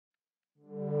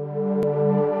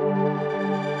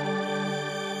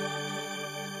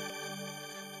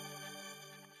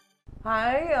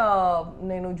Hi,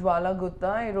 nenu JWALA GUTTA.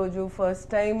 Iroju first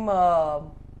time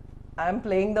I'm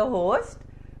playing the host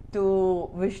to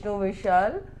VISHNU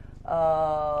VISHAL,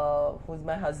 who's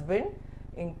my husband.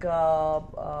 Inka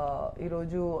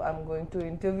ఈరోజు I'm going to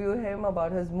interview him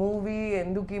about his movie,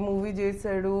 ఎందుకు ఈ movie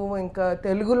చేశాడు, ఇంకా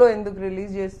తెలుగులో ఎందుకు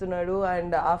release చేస్తున్నాడు,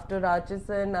 and after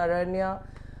Rachasan, Aranya,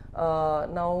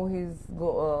 now he's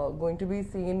going to be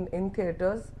seen in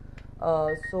theaters.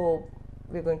 So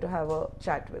we're going to have a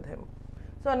chat with him.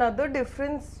 So another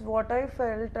difference what I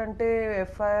felt ante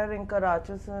FIR inka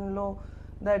Rachasan lo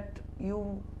that you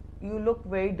look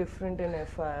very different in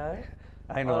FIR.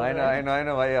 I know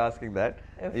why you're asking that.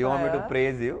 FIR. You want me to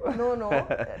praise you? No,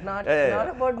 not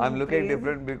about I'm looking praise.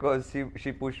 different because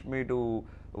she pushed me to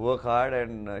work hard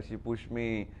and she pushed me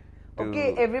to... Okay,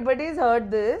 everybody's heard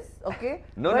this, okay?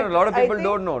 No, a lot of people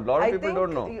don't know.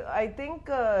 I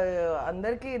think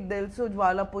andarki telsu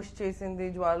JWALA push chesindi,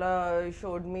 JWALA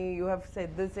showed me, you have said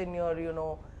this in your,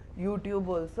 YouTube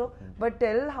also. But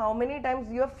tell how many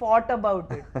times you have fought about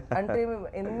it. Ante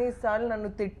enni saal nannu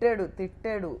tittadu,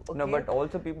 okay? No, but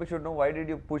also people should know, why did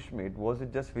you push me? Was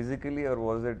it just physically or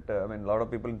was it, I mean, a lot of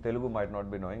people in Telugu might not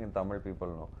be knowing, in Tamil people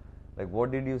know. Like, what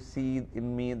did you see in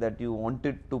me that you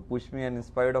wanted to push me, and in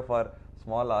spite of our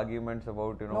small arguments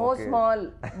about, No, okay, small,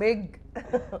 big.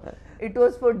 It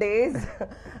was for days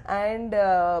and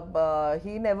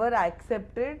he never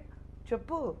accepted.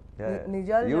 Chappu,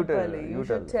 nijal cheppali. You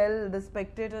should tell, the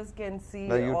spectators can see.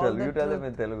 No, you tell them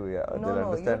in Telugu, yeah. They'll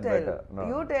understand better.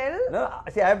 You tell. No,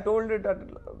 see, I've told it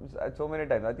so many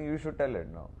times. I think you should tell it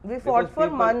now. We fought for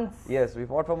months. Yes, we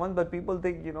fought for months, but people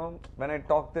think, when I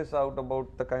talk this out about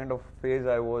the kind of phase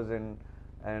I was in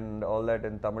and all that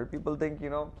in Tamil, people think,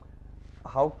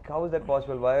 how is that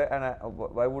possible?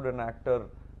 Why would an actor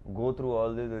go through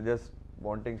all this? They're just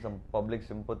wanting some public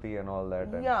sympathy and all that.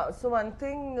 Yeah, so one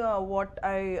thing what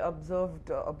I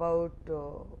observed about,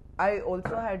 I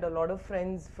also had a lot of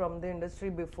friends from the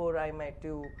industry before I met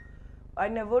you. I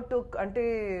never took, ante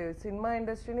cinema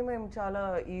industry ni మేము చాలా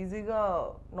ఈజీగా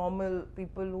normal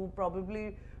people who probably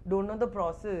don't know the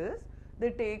process,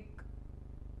 they take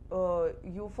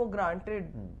you for granted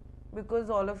because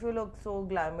all of you look so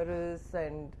glamorous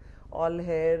and all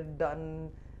hair done.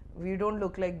 We don't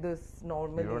look like this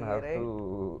normally, you don't have right?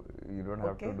 You don't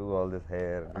have to do all this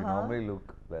hair. You normally look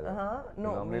well. No,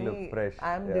 you normally look fresh.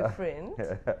 I'm different.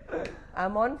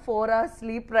 I'm on 4 hours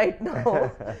sleep right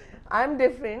now. I'm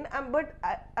different. But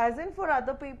as in for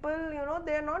other people,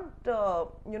 they're not,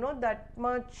 that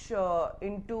much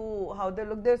into how they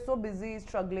look. They're so busy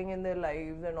struggling in their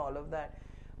lives and all of that.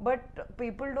 But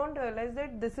people don't realize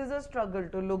that this is a struggle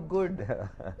to look good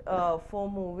for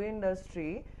movie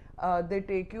industry. They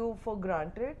take you for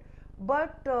granted.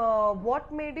 But what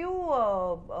made you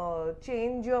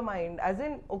change your mind? As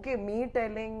in, okay, me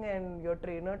telling and your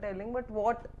trainer telling, but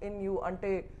what in you,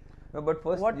 ante? No, but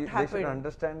first they should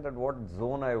understand that what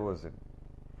zone I was in,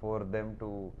 for them to,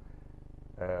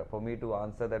 for me to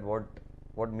answer that what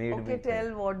made me. Okay, tell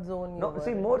what zone you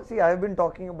were. See, I've been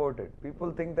talking about it. People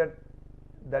think that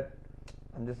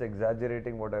I'm just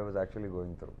exaggerating what I was actually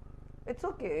going through. It's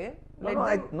okay.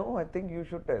 I think you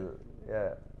should tell.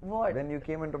 Yeah. What? When you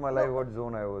came into my life, what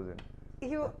zone I was in?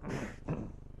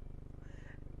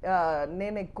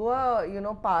 నేను ఎక్కువ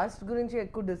past గురించి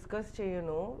ఎక్కువ discuss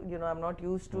చేయను. I'm not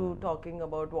use to talking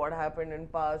about what happened in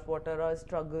past, what are our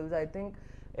struggles. I think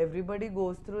everybody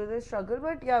goes through this struggle,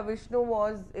 but yeah, Vishnu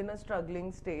was in a struggling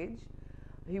stage.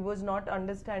 He was not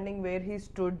understanding where he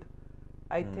stood.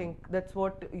 I think that's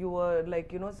what you were like,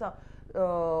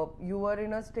 you were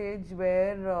in a stage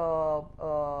where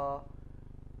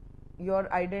your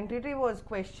identity was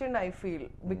questioned, I feel,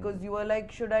 because you were like,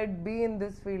 should I be in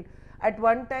this field? At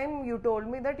one time you told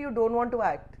me that you don't want to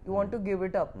act, you want to give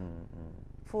it up.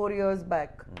 4 years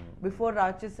back, before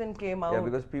Rachasan came out. Yeah,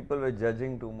 because people were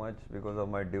judging too much because of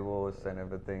my divorce and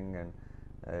everything, and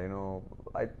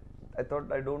I thought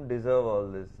I don't deserve all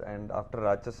this. And after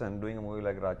Rachasan, doing a movie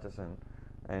like Rachasan,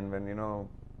 and when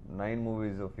 9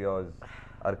 movies of yours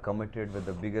are committed with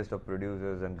the biggest of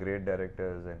producers and great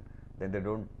directors, and then they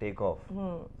don't take off,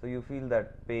 so you feel that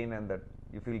pain and that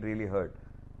you feel really hurt.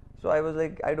 So I was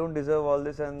like, I don't deserve all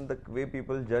this, and the way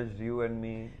people judged you and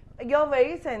me. You're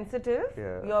very sensitive.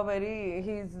 Yeah.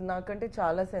 He's nakante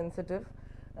chala sensitive.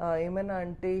 Emana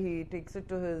ante he takes it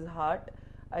to his heart,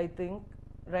 I think,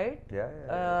 right? Yeah.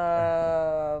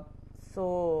 So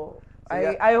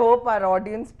I hope our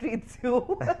audience treats you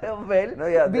well. No,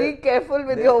 yeah, be careful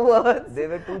with your words. They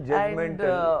were too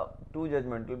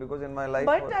judgmental, because in my life.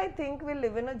 But I think we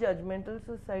live in a judgmental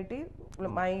society.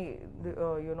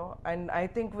 And I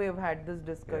think we've had this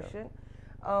discussion.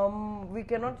 we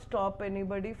cannot stop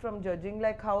anybody from judging,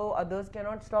 like how others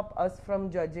cannot stop us from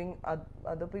judging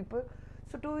other people.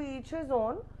 So to each his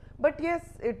own. But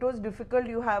yes, it was difficult.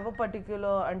 You have a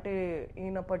particular, ante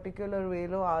in a particular way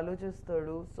lo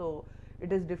alochistadu, so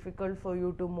it is difficult for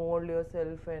you to mold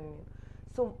yourself. And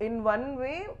so in one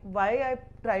way, why I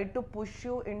tried to push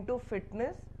you into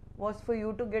fitness was for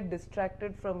you to get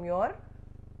distracted from your,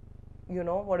 you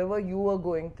know, whatever you were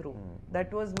going through.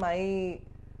 That was my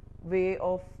way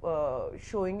of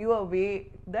showing you a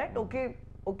way that okay,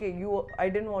 I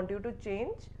didn't want you to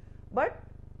change, but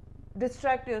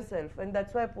distract yourself, and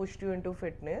that's why I pushed you into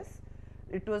fitness.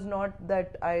 It was not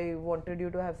that I wanted you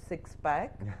to have six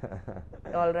pack.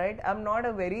 All right, I'm not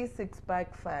a very six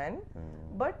pack fan,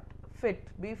 but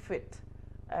be fit,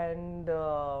 and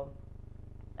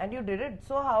you did it.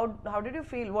 So how did you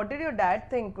feel? What did your dad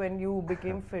think when you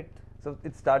became fit? So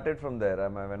it started from there.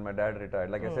 When my dad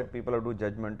retired, like I said, people are too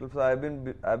judgmental. So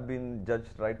I've been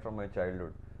judged right from my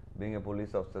childhood, being a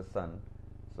police officer's son.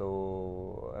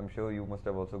 So I'm sure you must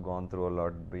have also gone through a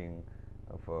lot, being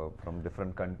from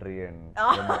different country, and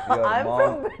I'm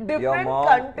from different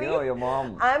country. You know, your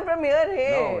mom. I'm from here.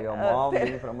 Hey, no, your mom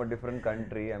being from a different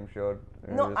country. I'm sure.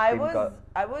 No, I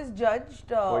was judged.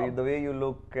 For the way you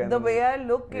look. And the way I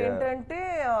look,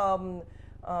 entante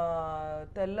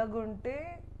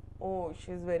tellagunte. Oh,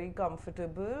 she's very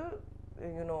comfortable.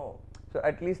 You know. So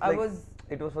at least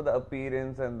it was for the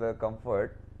appearance and the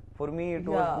comfort. For me, it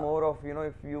was more of, you know,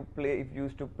 if you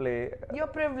used to play. You're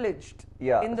privileged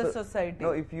in the society.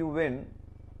 No, if you win,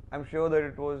 I'm sure that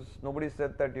it was, nobody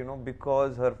said that, you know,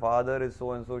 because her father is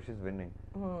so and so, she's winning.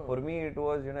 For me, it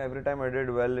was, you know, every time I did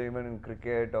well, even in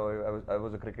cricket, or I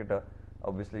was a cricketer,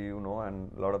 obviously, you know,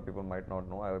 and a lot of people might not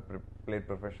know. I played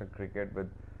professional cricket with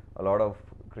a lot of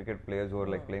cricket players who are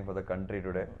like playing for the country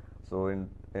today. So in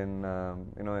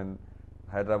you know, in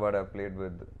Hyderabad, I played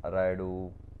with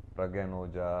Rayudu, Pragyan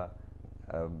Oja.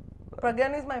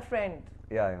 Pragyan is my friend.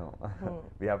 Yeah, I know.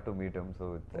 We have to meet him,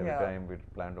 so every time we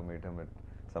plan to meet him,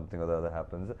 something or the other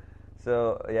happens.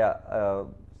 So yeah,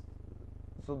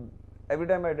 so every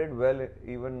time I did well,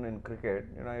 even in cricket,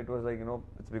 you know, it was like, you know,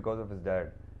 it's because of his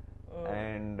dad.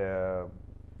 And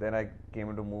then I came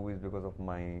into movies because of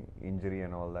my injury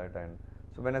and all that. And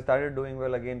so when I started doing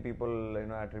well again, people, you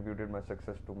know, attributed my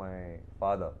success to my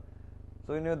father.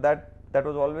 So, you know, that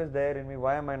was always there in me.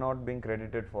 Why am I not being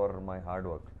credited for my hard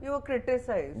work? You were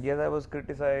criticized. Yes, I was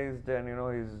criticized, and you know,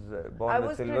 he's born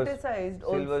with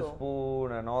silver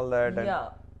spoon and all that. And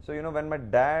so, you know, when my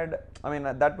dad, I mean,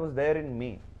 that was there in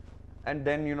me. And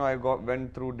then, you know, I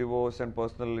went through divorce and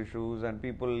personal issues, and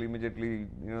people immediately,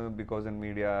 you know, because in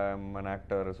media I'm an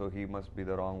actor, so he must be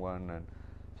the wrong one. And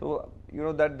so, you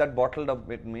know, that bottled up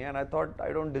with me, and I thought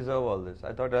I don't deserve all this.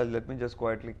 I thought, let me just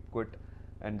quietly quit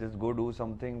and just go do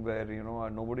something where, you know,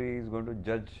 nobody is going to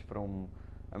judge from,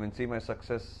 I mean, see my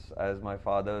success as my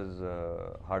father's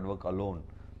hard work alone.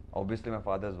 Obviously, my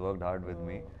father's worked hard with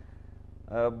me.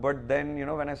 But then, you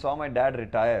know, when I saw my dad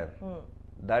retire,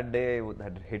 that day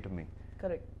had hit me.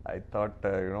 Correct. I thought,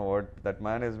 you know what, that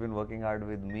man has been working hard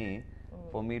with me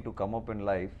for me to come up in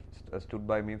life, stood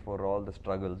by me for all the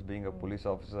struggles, being a police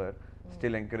officer,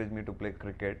 still encouraged me to play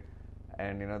cricket,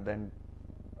 and, you know, then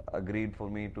agreed for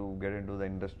me to get into the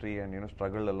industry, and, you know,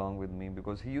 struggled along with me,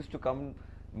 because he used to come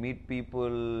meet people,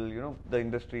 you know, the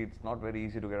industry, it's not very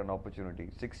easy to get an opportunity.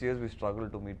 6 years we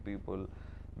struggled to meet people.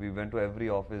 We went to every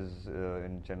office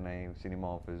in Chennai,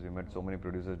 cinema office. We met so many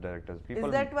producers, directors. People.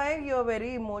 Is that why you're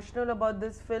very emotional about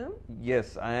this film?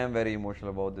 Yes, I am very emotional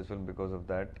about this film because of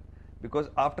that. Because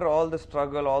after all the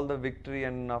struggle, all the victory,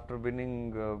 and after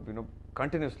winning, you know,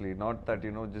 continuously, not that,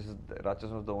 you know,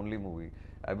 Ratchasan was the only movie.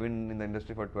 I've been in the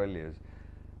industry for 12 years.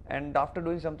 And after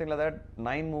doing something like that,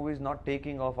 9 movies not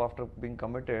taking off after being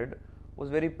committed was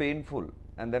very painful.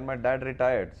 And then my dad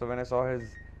retired. So when I saw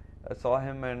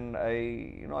him, and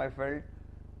I felt,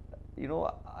 you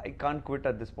know, I can't quit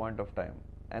at this point of time.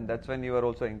 And that's when you were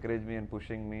also encouraging me and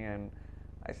pushing me, and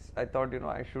I thought, you know,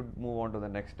 I should move on to the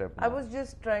next step now. I was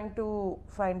just trying to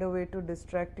find a way to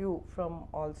distract you from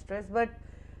all stress, but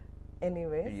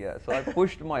anyway. Yeah, so I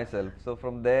pushed myself. So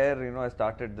from there, you know, I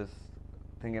started this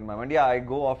thing in my mind. Yeah, I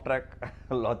go off track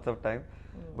lots of time,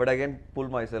 but again pull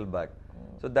myself back.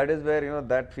 So that is where, you know,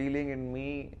 that feeling in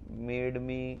me made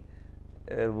me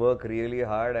work really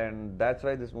hard, and that's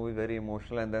why this movie is very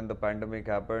emotional. And then the pandemic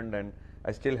happened, and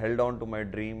I still held on to my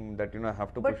dream that, you know, I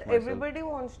have to push myself. But everybody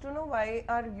wants to know, why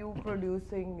are you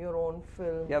producing your own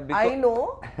film? Yeah, because I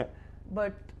know,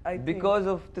 But I think because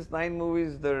of this 9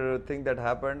 movies, the thing that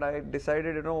happened, I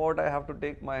decided, you know what, I have to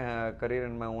take my career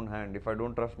in my own hand. If I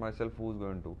don't trust myself, who's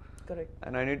going to? correct.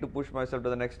 And I need to push myself to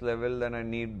the next level. Then I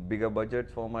need bigger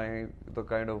budgets for the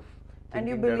kind of And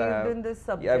you thinking that I believed have. in this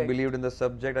Yeah, I subject. believed in the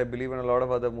subject. I believe in a lot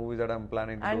of other movies that I'm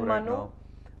planning to And do right Manu? now.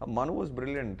 Manu was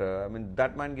brilliant. I mean,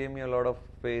 that man gave me a lot of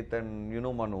faith, and you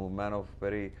know Manu, man of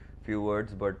very few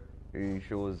words, but he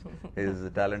shows his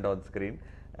talent on screen.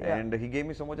 Yeah. And he gave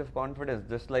me so much of confidence.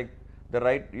 Just like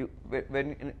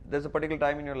there's a particular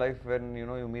time in your life when you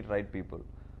know you meet right people.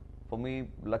 For me,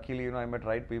 luckily, you know, I met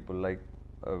right people like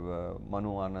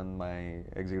Manu Anand, my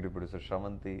executive producer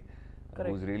Shravanti,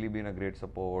 who's really been a great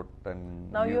support.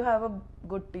 And Now you have a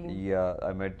good team. yeah,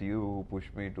 I met you who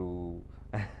pushed me to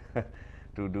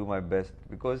to do my best,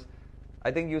 because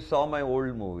I think you saw my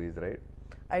old movies, right?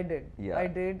 I did. Yeah. I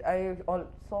did.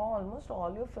 Saw almost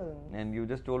all your films. And you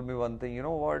just told me one thing, you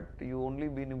know what, you only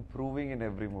been improving in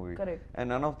every movie. Correct. And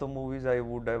none of the movies I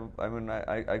would have,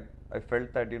 I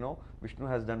felt that, you know, Vishnu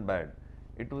has done bad.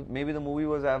 It was, maybe the movie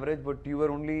was average, but you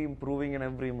were only improving in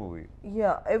every movie.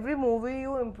 Yeah, every movie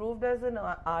you improved as an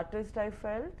artist, I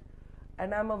felt.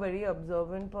 And I'm a very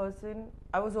observant person.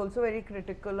 I was also very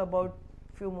critical about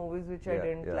few movies which I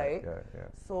didn't like.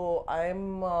 So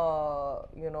I'm,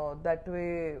 you know, that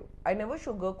way. I never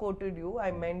sugarcoated you. I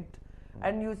meant,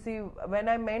 and you see, when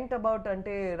I meant about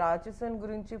ante Rachasan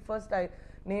gurinchi, first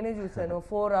nene chusanu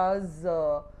 4 hours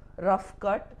rough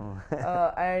cut,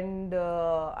 and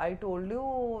I told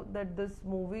you that this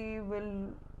movie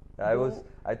will. I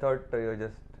thought you were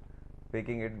just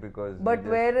faking it because. But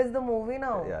where is the movie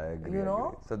now? Yeah, I agree. You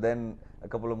know. So then a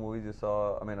couple of movies you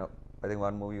saw. I mean, I think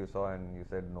one movie you saw and you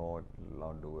said no, it will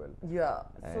not do well. Yeah.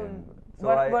 And so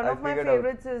one of my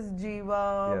favorites is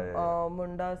Jiva,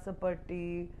 Munda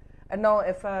Sapatti, and now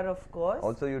FIR, of course.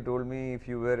 Also, you told me if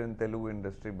you were in Telugu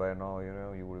industry by now, you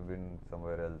know, you would have been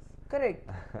somewhere else. Correct.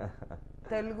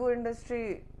 Telugu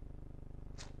industry.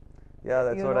 Yeah,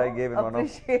 that's what I gave in one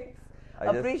of.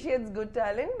 Appreciates good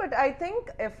talent, but I think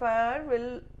FIR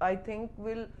will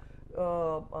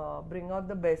bring out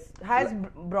the best. Has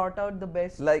brought out the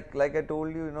best. Like I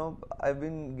told you, you know, I've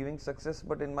been giving success,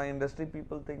 but in my industry,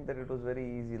 people think that it was very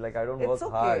easy. Like I don't work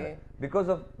hard because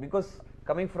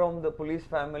coming from the police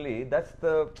family, that's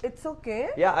the. It's okay.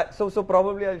 Yeah. So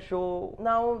probably I'll show.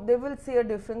 Now they will see a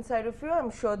different side of you.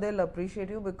 I'm sure they'll appreciate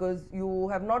you because you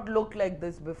have not looked like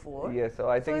this before. Yeah. So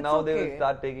I think now they will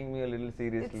start taking me a little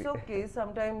seriously. It's okay.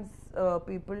 Sometimes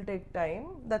people take time.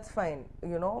 That's fine.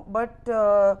 You know. But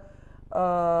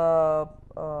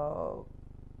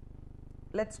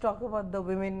let's talk about the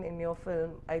women in your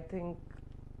film. I think.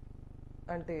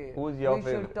 Who's your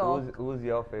favorite? Who's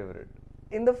your favorite?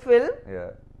 In the film?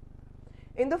 Yeah.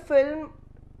 In the film,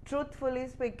 truthfully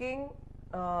speaking,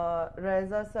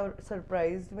 Reza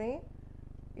surprised me.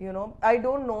 You know, I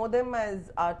don't know them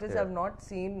as artists. I've not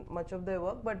seen much of their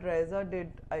work, but Reza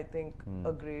did, I think,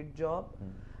 a great job.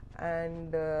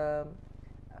 And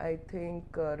I think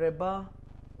Reba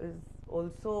is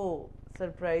also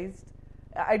surprised.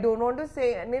 I don't want to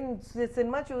say, and in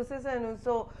cinema chooses, and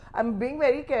so I'm being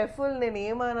very careful.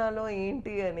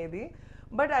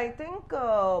 But I think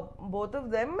both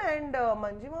of them, and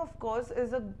Manjima, of course,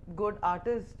 is a good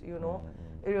artist, you know.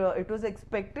 It was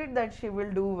expected that she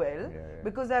will do well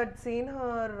because I had seen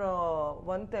her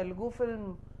one Telugu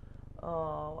film.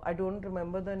 I don't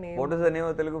remember the name. What is the name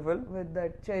of the Telugu film? With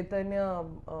that Chaitanya.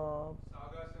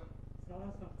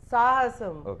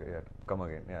 Sahasam. Okay, yeah. Come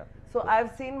again, yeah. So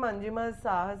I've seen Manjima's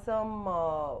Sahasam,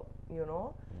 you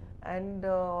know, and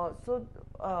so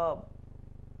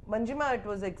Manjima, it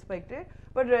was expected,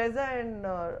 but Reza and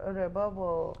Reba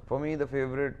were. For me, the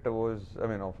favorite was, I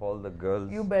mean, of all the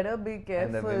girls. You better be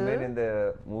careful. And the women in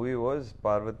the movie was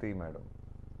Parvati, madam.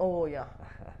 Oh yeah,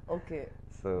 okay.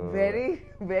 So very,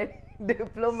 very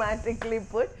diplomatically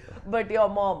put, but your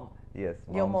mom. Yes,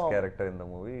 mom's character in the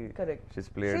movie. Correct. She's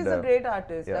a great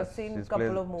artist. I've seen a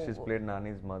couple of movies. She's played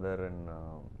Nani's mother in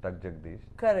Tak Jagdish.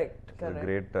 Correct. She's a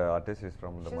great artist. She's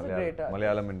from the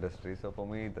Malayalam industry. So for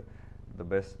me, the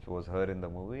best was her in the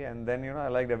movie. And then, you know, I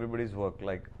liked everybody's work.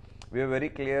 Like, we were very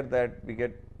clear that we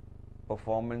get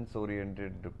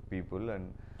performance-oriented people.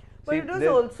 And but it was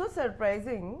also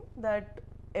surprising that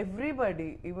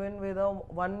everybody, even with a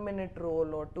 1-minute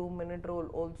role or 2-minute role,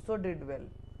 also did well.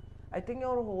 I think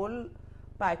your whole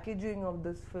packaging of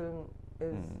this film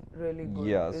is really good.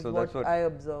 Yeah, so that's what I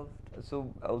observed.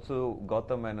 So also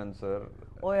Gautam Menon sir.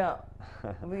 Oh yeah,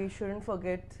 we shouldn't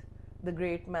forget the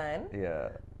great man. Yeah.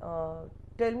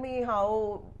 Tell me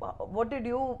what did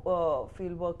you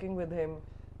feel working with him?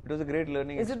 it was a great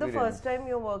learning Is experience. it the first time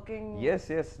you're working? Yes,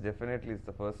 definitely. It's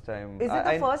the first time. Is it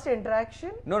the first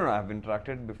interaction? No, I've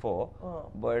interacted before,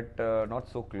 but not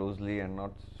so closely and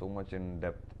not so much in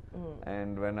depth.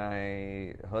 And when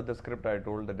I heard the script, I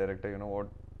told the director, you know what,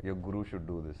 your guru should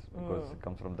do this because it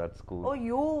comes from that school. Oh,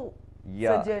 you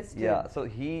suggested? Yeah. So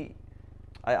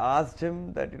I asked him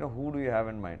that, you know, who do you have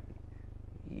in mind?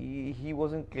 He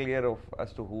wasn't clear of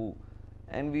as to who,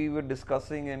 and we were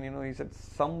discussing, and you know, he said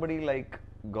somebody like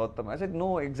Gautam. I said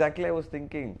no, exactly. I was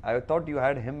thinking. I thought you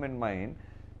had him in mind,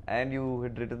 and you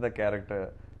had written the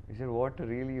character. He said, what,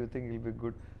 really, you think he'll be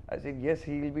good? I said, yes,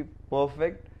 he'll be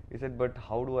perfect. He said, but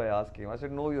how do I ask him? I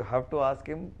said, no, you have to ask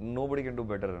him. Nobody can do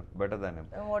better than him.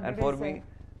 And what did for he say? me,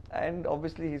 and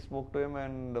obviously he spoke to him,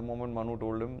 and the moment Manu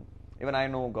told him, even I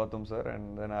know Gautam sir,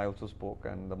 and then I also spoke,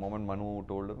 and the moment Manu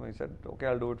told him, he said, okay,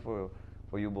 I'll do it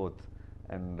for you both.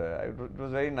 And it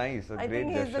was very nice, I great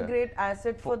think he's gesture. a great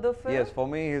asset for the film. Yes, for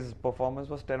me, his performance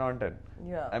was 10 on 10.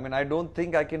 Yeah. I mean, I don't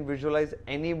think I can visualize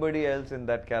anybody else in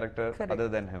that character other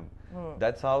than him.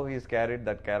 That's how he's carried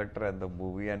that character and the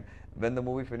movie. And when the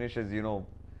movie finishes, you know,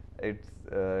 it's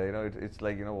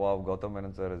like, you know, wow, Gautam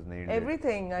Menon sir has nailed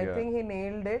everything. it. I think he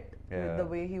nailed it with the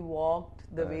way he walked,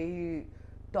 the way he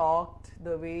talked,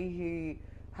 the way he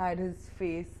had his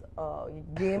face,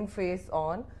 game face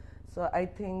on. So I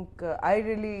think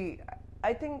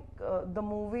I think the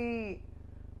movie,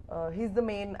 he's the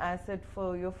main asset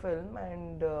for your film,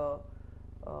 and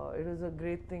it was a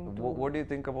great thing to. What do you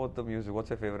think about the music? What's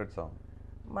your favorite song?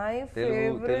 My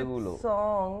favorite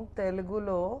song,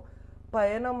 Telugulo,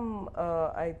 Payanam,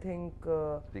 I think.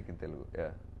 Speak in Telugu,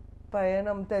 yeah.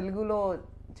 Payanam, Telugulo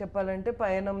చెప్పాలంటే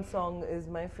Payanam song is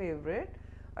my favorite.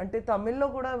 అంటే తమిళ్లో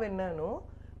కూడా విన్నాను,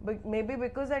 but maybe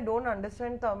because I don't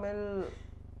understand Tamil,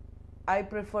 I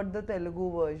preferred the Telugu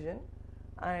version,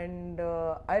 and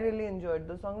I really enjoyed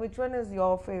the song. Which one is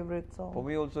your favorite song? For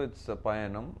me also it's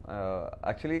Payanam.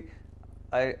 Actually,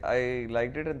 I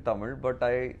liked it in Tamil, but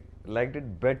I liked it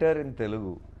better in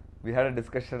Telugu. We had a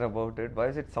discussion about it. Why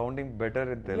is it sounding better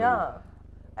in Telugu?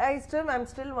 Yeah, I'm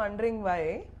still wondering why.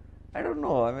 I don't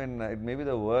know. I mean, it may be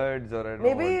the words, or I don't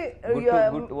maybe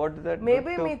know. What is that?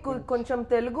 Maybe మీకు కొంచెం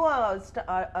తెలుగు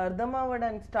అర్థం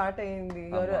అవ్వడానికి start అయ్యింది.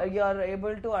 You are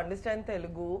able to understand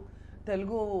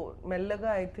Telugu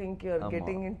మెల్లగా. I think you are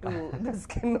getting into the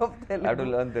skin of Telugu. I have to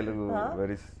learn Telugu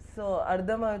very. So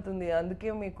అర్థం అవుతుంది, అందుకే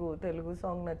మీకు తెలుగు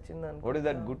సాంగ్ నచ్చింది అనుకో. What is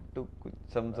that good to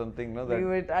something? No, that.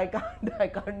 Leave it. I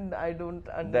don't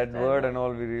understand. That word and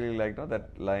all we really like, no? That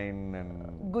line and.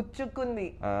 గుచ్చుకుంది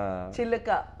చిలక.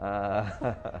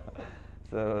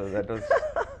 So that was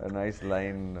a nice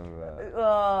line.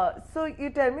 So you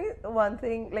tell me one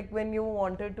thing, like when you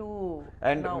wanted to.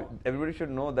 And everybody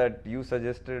should know that you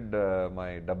suggested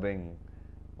my dubbing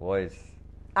voice.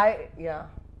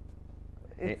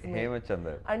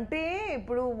 Hemachandar. అంటే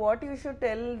ఇప్పుడు what you should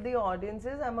tell the audience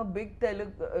is I'm a big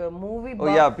Telugu movie buff.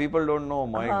 Oh yeah, people don't know.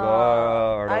 My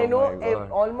God. I know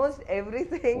almost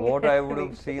everything. What I would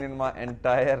have seen in my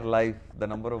entire life, the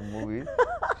number of movies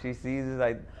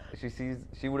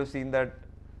she would have seen that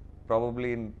probably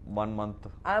in 1 month.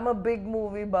 I'm a big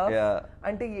movie buff. Yeah.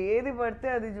 అంటే ఏది పడితే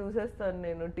అది చూసేస్తాను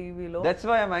నేను టీవీలో. That's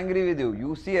why I'm angry with you.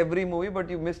 You see every movie, but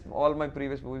you missed all my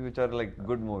previous movies, which are like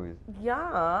good movies. Yeah.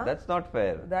 That's not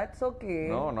fair. That's okay.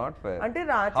 No, not fair. అంటే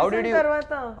రాక్షసన్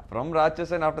తర్వాత. From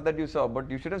Rachasan, after that you saw,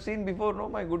 but you should have seen before, no,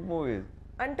 my good movies.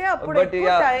 అంటే అప్పుడు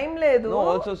ఎక్కువ time లేదు. No,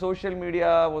 also social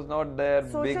media was not there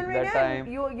big that time.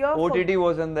 OTT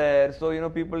wasn't there, so you know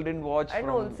people didn't watch.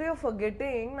 And also you're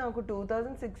forgetting, నాకు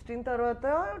 2016 తర్వాత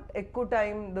ఎక్కువ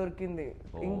time దొరికింది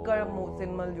ఇంకా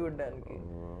సినిమాలు చూడడానికి.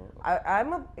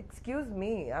 Excuse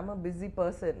me, I'm a busy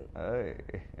person.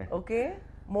 Okay,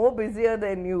 more busier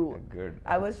than you. Good.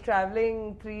 I was traveling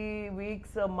 3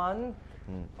 weeks a month.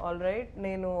 All right,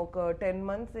 నేను ఒక 10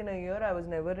 months in a year I was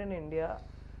never in India.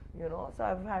 You know, so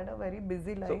I've had a very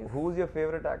busy life. So who's your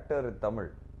favorite actor in Tamil?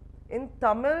 In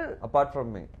Tamil? Apart from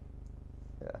me.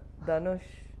 Yeah. Dhanush.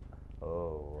 Oh.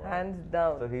 Wow. Hands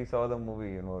down. So he saw the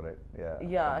movie, you know, right? Yeah.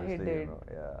 Yeah, he did. You know,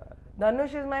 yeah.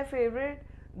 Dhanush is my favorite.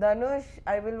 Dhanush,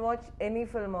 I will watch any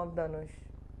film of Dhanush.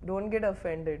 Don't get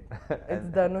offended. It's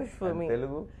Dhanush for me.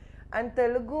 Telugu? And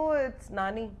Telugu, it's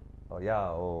Nani. Oh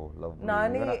yeah, oh, lovely.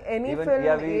 Nani, any film,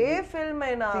 a film,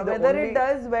 whether it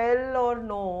does well or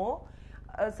no.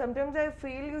 Sometimes I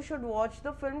feel you should watch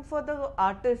the film for the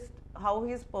artist, how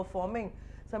he's performing.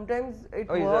 Sometimes it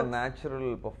works. He's a natural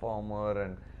performer,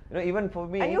 and even for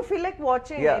me, and you feel like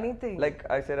watching anything. Like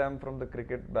I said, I'm from the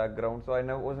cricket background, so I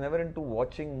was never into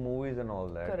watching movies and all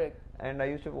that. Correct. And I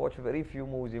used to watch very few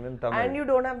movies, even Tamil. And you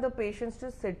don't have the patience to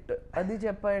sit. Adi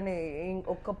cheppani, in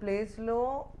oka place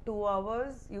lo 2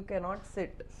 hours you cannot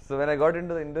sit. So when I got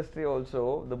into the industry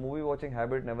also, the movie watching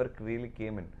habit never really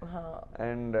came in.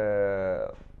 And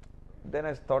then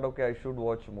I thought, okay, I should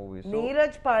watch movies. So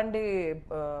Neeraj Pandey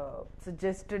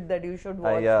suggested that you should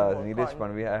watch. Neeraj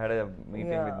Pandey. I had a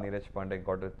meeting with Neeraj Pandey,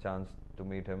 got a chance to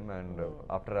meet him, and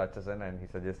after Ratchasan, and he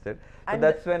suggested. So and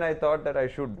that's when I thought that I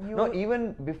should. No,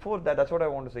 even before that, that's what I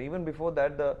want to say. Even before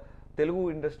that, the Telugu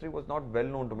industry was not well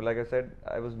known to me. Like I said,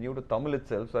 I was new to Tamil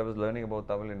itself, so I was learning about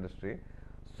Tamil industry.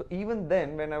 So even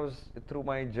then, when I was through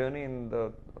my journey in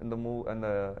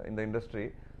the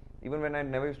industry, even when I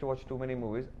never used to watch too many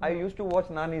movies, I used to watch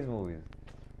Nani's movies.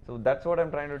 So that's what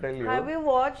I'm trying to tell you. Have you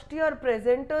watched your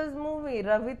presenter's movie,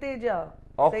 Ravi Teja?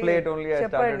 Off late only I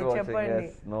started watching.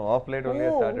 Yes. No, off late only I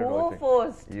started watching. Who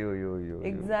forced? You.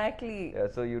 Exactly. Yeah,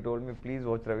 so you told me, please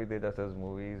watch Ravi Teja sir's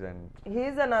movies, and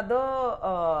he's another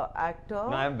actor.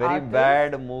 No, I'm very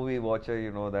bad movie watcher,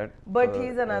 you know that. But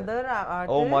he's another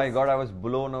artist. Oh my God, I was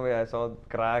blown away. I saw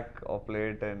Crack off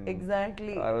late, and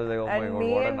exactly. I was like, oh and my God,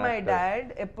 me what and an my actor.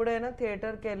 dad, eppudaina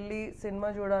theater kelli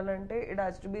cinema chudalante, it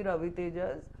has to be Ravi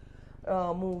Teja's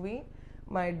movie.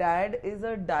 My dad is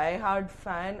a die-hard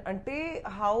fan. Ante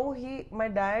my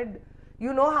dad,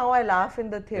 you know how I laugh in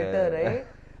the theater, right?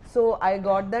 So I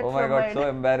got that from my God, so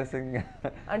embarrassing.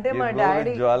 Ante you my go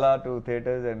daddy, with JWALA to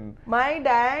theaters and... My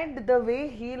dad, the way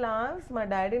he laughs, my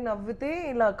daddy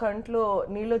navvite ila kantlo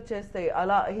neelu vachestayi.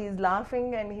 Ala, he's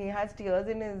laughing and he has tears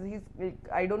in his,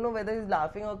 I don't know whether he's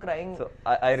laughing or crying. So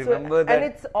I remember that. And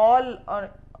it's all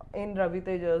in Ravi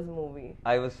Teja's movie.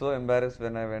 I was so embarrassed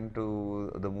when I went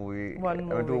to the movie.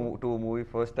 To a movie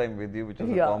first time with you, which was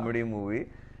a comedy movie,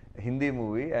 Hindi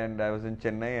movie, and I was in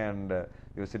Chennai, and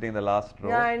you were sitting in the last row.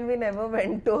 Yeah, and we never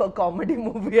went to a comedy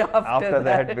movie after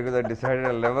that. Because I decided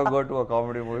I'll never go to a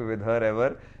comedy movie with her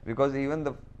ever, because even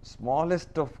the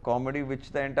smallest of comedy,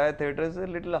 which the entire theater is a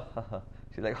little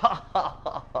she's like, ha ha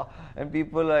ha ha, and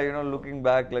people are, looking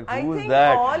back like, who's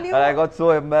that? And I got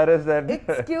so embarrassed that.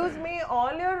 Excuse me,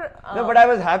 all your. No, but I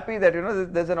was happy that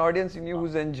there's an audience in you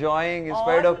who's enjoying, in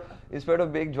spite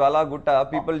of being JWALA Gutta.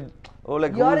 People,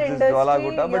 like, who's this JWALA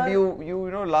Gutta? But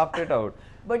you laughed it out.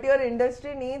 But your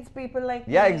industry needs people like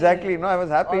me. Exactly. No, I was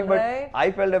happy, all but right. I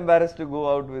felt embarrassed to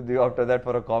go out with you after that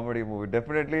for a comedy movie.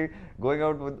 Definitely going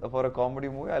out for a comedy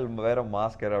movie, I'll wear a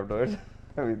mask afterwards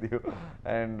with you,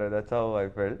 and that's how I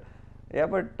felt. Yeah,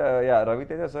 but Ravi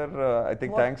Teja sir, I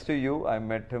think thanks to you, I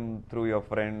met him through your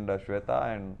friend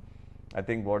Shweta, and I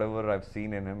think whatever I've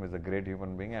seen in him is a great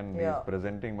human being, and he's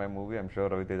presenting my movie. I'm sure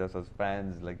Ravi Teja sir's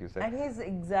fans, like you said. And he's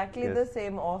exactly the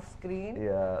same off screen.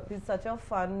 Yeah. He's such a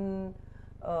fun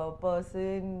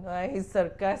person. He's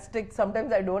sarcastic.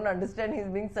 Sometimes I don't understand he's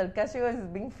being sarcastic or he's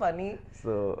being funny.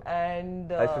 So,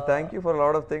 and I should thank you for a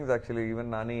lot of things actually. Even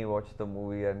Nani watched the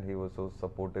movie and he was so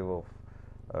supportive of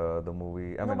the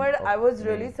movie. I was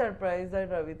really surprised that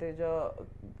Ravi Teja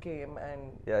came,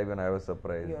 and even I was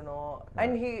surprised.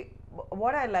 And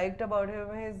what I liked about him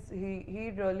is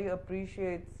he really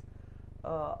appreciates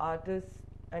artists,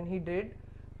 and he did,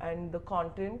 and the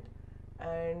content.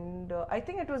 And I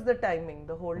think it was the timing.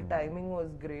 The whole timing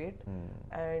was great,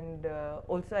 and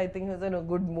also I think he was in a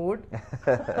good mood.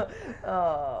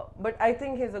 But I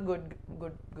think he's a good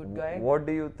guy. What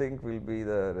do you think will be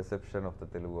the reception of the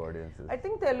Telugu audiences? I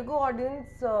think Telugu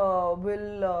audience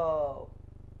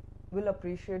will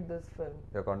appreciate this film.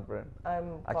 You're confident?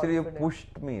 I'm actually confident. You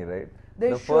pushed me, right?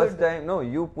 First time, no,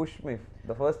 you pushed me.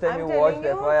 The first time you watched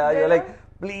FIR, you're like,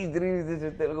 please release this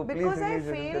in Telugu. Because I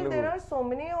feel there are so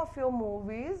many of your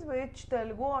movies which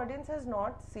Telugu audience has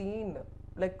not seen.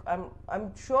 Like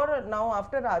I'm sure now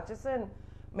after Ratchasan,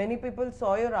 many people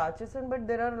saw your Ratchasan, but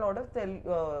there are a lot of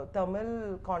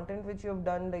Tamil content which you have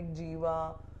done, like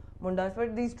Jiva, Mundas.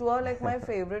 But these two are like my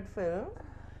favorite films.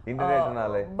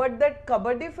 But that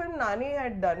Kabaddi film, Nani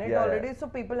had done it already, so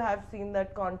people have seen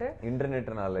that content.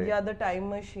 Yeah, the time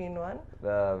machine one.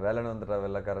 The Velanandra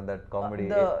Vellakaran, that comedy.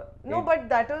 But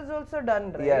that was also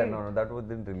done, right? Yeah, no, that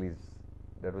didn't release.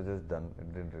 That was just done.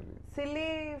 It didn't release.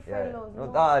 Silly fellows.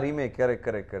 Remake. Correct.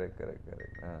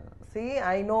 See,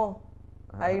 I know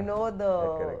the.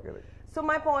 Correct. So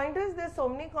my point is, there's so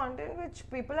many content which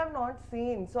people have not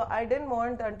seen. So I didn't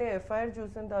want ante FIR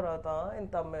chusin tarvata in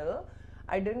Tamil,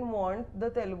 I didn't want the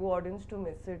Telugu audience to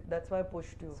miss it. That's why I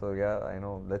pushed you. So I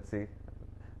know. Let's see.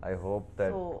 I hope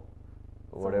that. So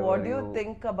what do you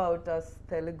think about us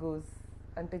Telugus?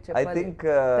 Ante cheppali. I think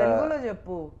Telugulo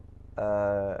cheppu.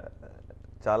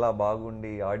 చాలా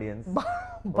బాగుంది audience.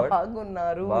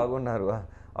 బాగున్నారు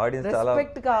audience చాలా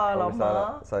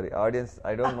sorry audience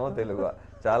I don't know Telugu.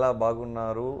 చాలా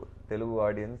బాగున్నారు Telugu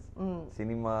audience.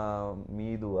 Cinema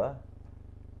మీదు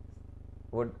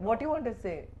what you want to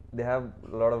say? They have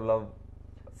a lot of love.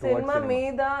 Cinema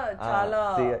మీద చాలా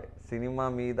cinema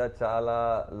మీద చాలా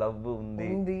లవ్ ఉంది.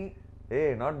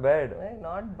 Not bad.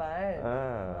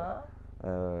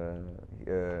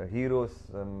 హీరోస్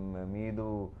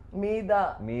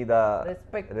మీద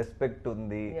రెస్పెక్ట్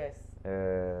ఉంది.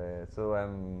 So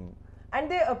and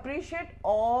they appreciate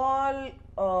all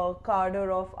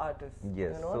cadre of artists.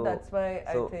 Yes, you know, that's why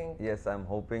I think. Yes, I'm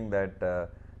hoping that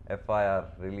FIR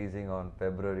releasing on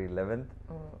February 11th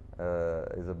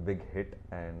is a big hit,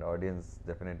 and audience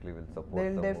definitely will support.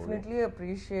 They'll definitely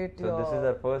appreciate. So this is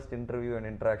our first interview and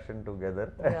interaction together.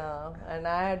 Yeah, and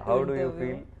I had to How do you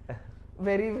feel?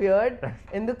 Very weird.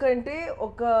 ఎందుకంటే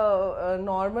ఒక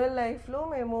normal life లో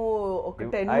మేము ఒక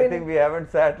 10 minutes I think we haven't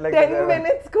sat like 10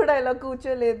 minutes కూడా ఇలా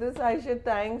కూర్చోలేదు. So I should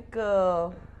thank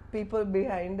people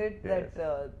behind it. Yes. That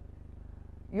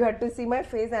you had to see my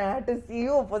face and I had to see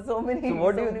you for so many. So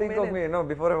what do you think of me? No,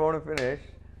 before I want to finish,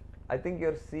 I think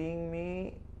you're seeing me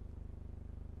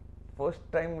first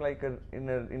time like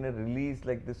in a release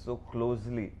like this so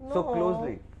closely. No. So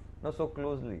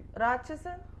closely.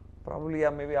 Rachasan? Probably,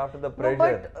 yeah, maybe after the pressure. No,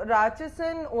 but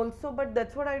Rachasan also, but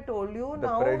that's what I told you.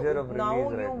 The pressure of release now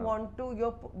right you now. want to,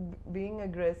 you're being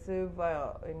aggressive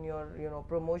in your,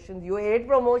 promotions. You hate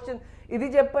promotions. Idi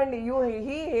cheppandi.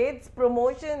 He hates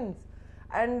promotions.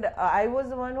 And I was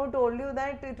the one who told you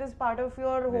that it is part of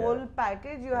your whole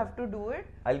package. You have to do it.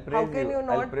 I'll praise How can you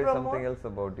not I'll praise promote? something else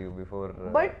about you before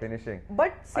finishing.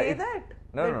 But say that.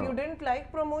 No. You didn't like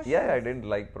promotions. Yeah, I didn't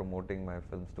like promoting my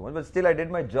films too much. But still, I did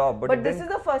my job. But this is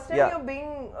the first time you're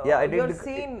being you're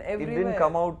seen everywhere. It didn't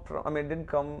come out from, it didn't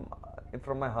come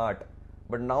from my heart.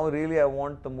 But now really I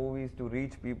want the movies to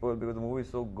reach people because the movie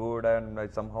is so good and I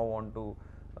somehow want to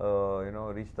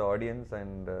reach the audience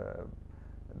and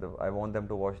I want them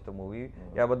to watch the movie.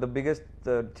 Yeah, but the biggest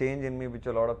change in me, which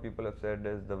a lot of people have said,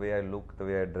 is the way I look, the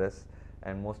way I dress,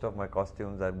 and most of my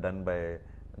costumes are done by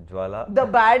JWALA. The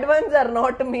bad ones are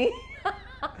not me.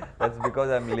 That's because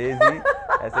I'm lazy.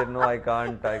 I said no, I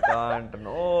can't.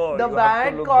 No. The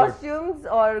bad costumes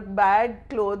or bad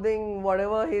clothing,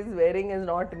 whatever he's wearing, is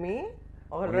not me.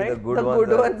 All right. The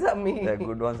good ones are me. The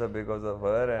good ones are because of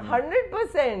her. And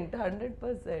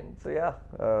 100%. So yeah,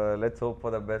 let's hope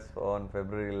for the best on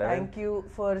February 11th. Thank you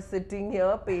for sitting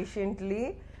here patiently.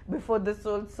 Before this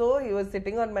also, he was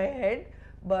sitting on my head.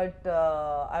 But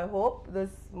I hope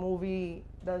this movie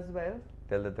does well.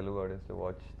 Tell the Telugu audience to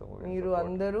watch the movie. Meeru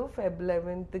andaru Feb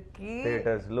 11th ki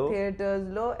theaters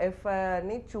lo FIR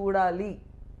ni chudali.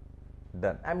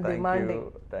 Done. I'm demanding.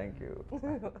 Thank you.